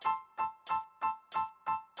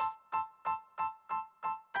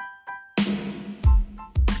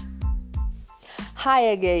Hi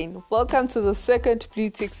again, welcome to the second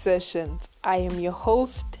Bluetick session. I am your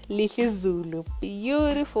host, Lihle Zulu,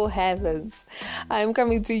 beautiful heavens. I am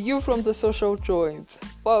coming to you from the social joint.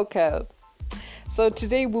 Welcome. So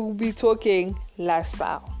today we'll be talking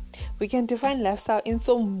lifestyle. We can define lifestyle in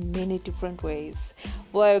so many different ways.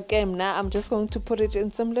 Well, again, now I'm just going to put it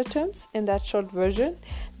in similar terms in that short version,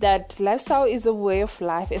 that lifestyle is a way of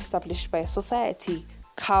life established by a society,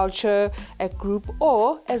 culture, a group,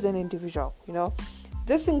 or as an individual,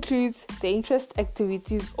 This includes the interest,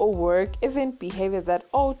 activities, or work, even behavior that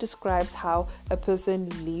all describes how a person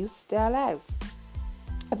lives their lives,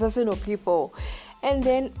 a person or people. And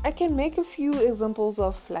then I can make a few examples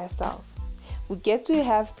of lifestyles. We get to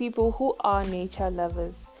have people who are nature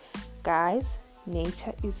lovers. Guys,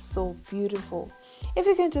 nature is so beautiful. If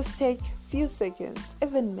you can just take a few seconds,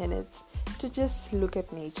 even minutes, to just look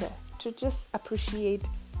at nature, to just appreciate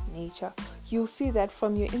nature, you'll see that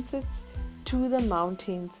from your insides to the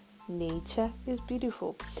mountains, nature is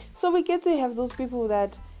beautiful. So we get to have those people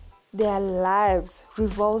that their lives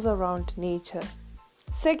revolves around nature.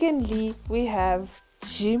 Secondly, we have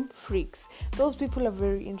gym freaks. Those people are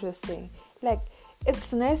very interesting.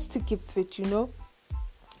 It's nice to keep fit,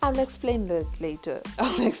 I'll explain that later.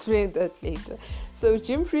 So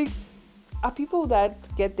gym freaks are people that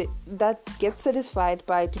get satisfied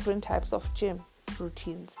by different types of gym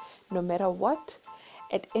routines. No matter what,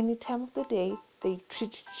 at any time of the day, they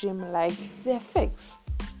treat gym like their fix.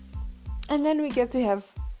 And then we get to have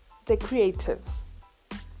the creatives.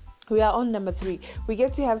 We are on number 3. We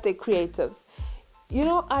get to have the creatives.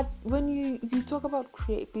 When you talk about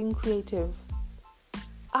being creative,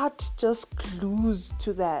 art just glues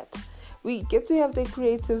to that. We get to have the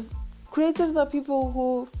creatives. Creatives are people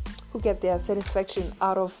who get their satisfaction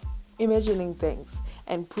out of imagining things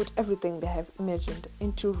and put everything they have imagined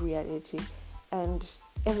into reality. And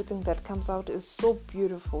everything that comes out is so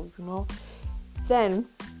beautiful, Then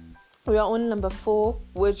we are on number 4,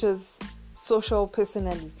 which is social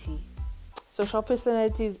personality. Social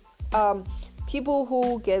personalities, people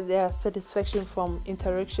who get their satisfaction from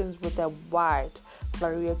interactions with a wide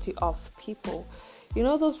variety of people.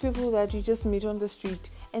 Those people that you just meet on the street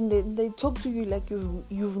and they talk to you like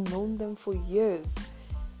you've known them for years.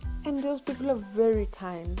 And those people are very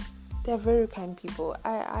kind. They're very kind people.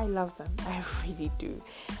 I love them. I really do.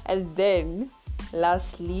 And then,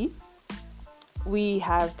 lastly, we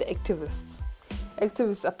have the activists.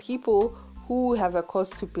 Activists are people who have a cause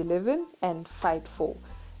to believe in and fight for.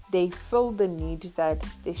 They feel the need that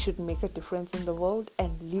they should make a difference in the world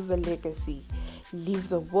and leave a legacy. Leave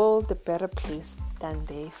the world a better place than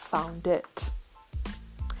they found it.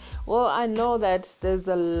 Well, I know that there's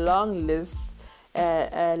a long list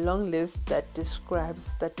that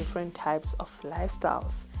describes the different types of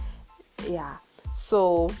lifestyles.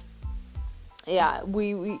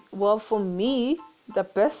 For me, the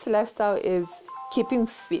best lifestyle is keeping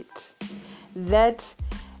fit. That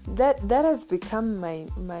has become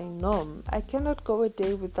my norm. I cannot go a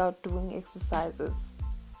day without doing exercises.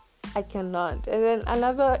 I cannot. And then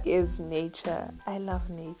another is nature. I love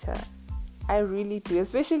nature. I really do,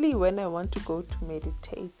 especially when I want to go to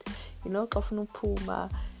meditate.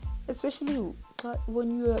 Especially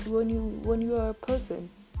when you are a person,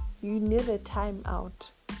 you need a time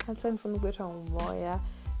out. To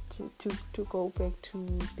go back to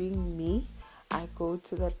being me. I go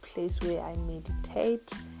to that place where I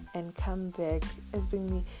meditate and come back as being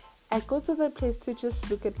me. I go to that place to just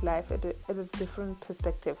look at life at a different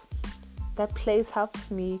perspective. That place helps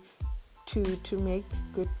me to make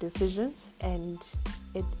good decisions, and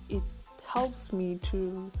it helps me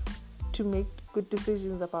to make good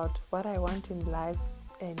decisions about what I want in life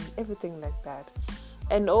and everything like that.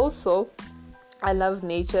 And also, I love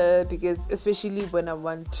nature because especially when I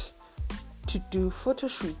want to do photo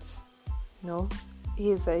shoots,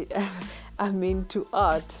 yes, I'm into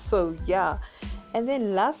art. So yeah. And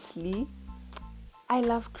then lastly, I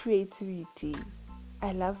love creativity.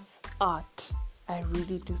 I love art. I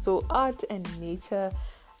really do. So art and nature,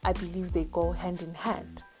 I believe they go hand in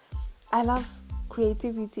hand. I love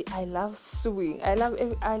creativity. I love sewing. I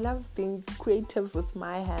love being creative with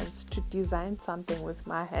my hands, to design something with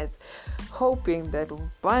my hands, hoping that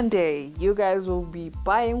one day you guys will be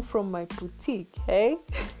buying from my boutique, hey?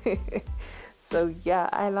 So yeah,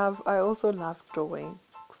 I also love drawing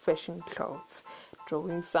fashion clothes,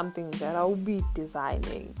 drawing something that I'll be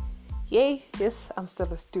designing. Yay, yes, I'm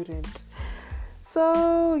still a student.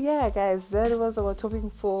 So yeah, guys, that was our topic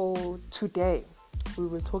for today. We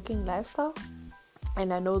were talking lifestyle,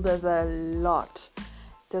 and I know there's a lot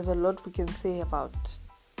we can say about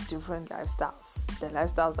different lifestyles, the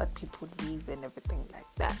lifestyles that people live and everything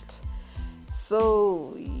like that.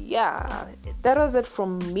 So yeah, that was it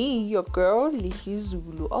from me, your girl Lihi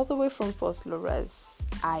Zulu, all the way from Vosloorus.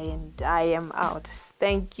 I am out.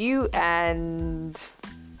 Thank you and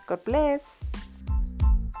God bless.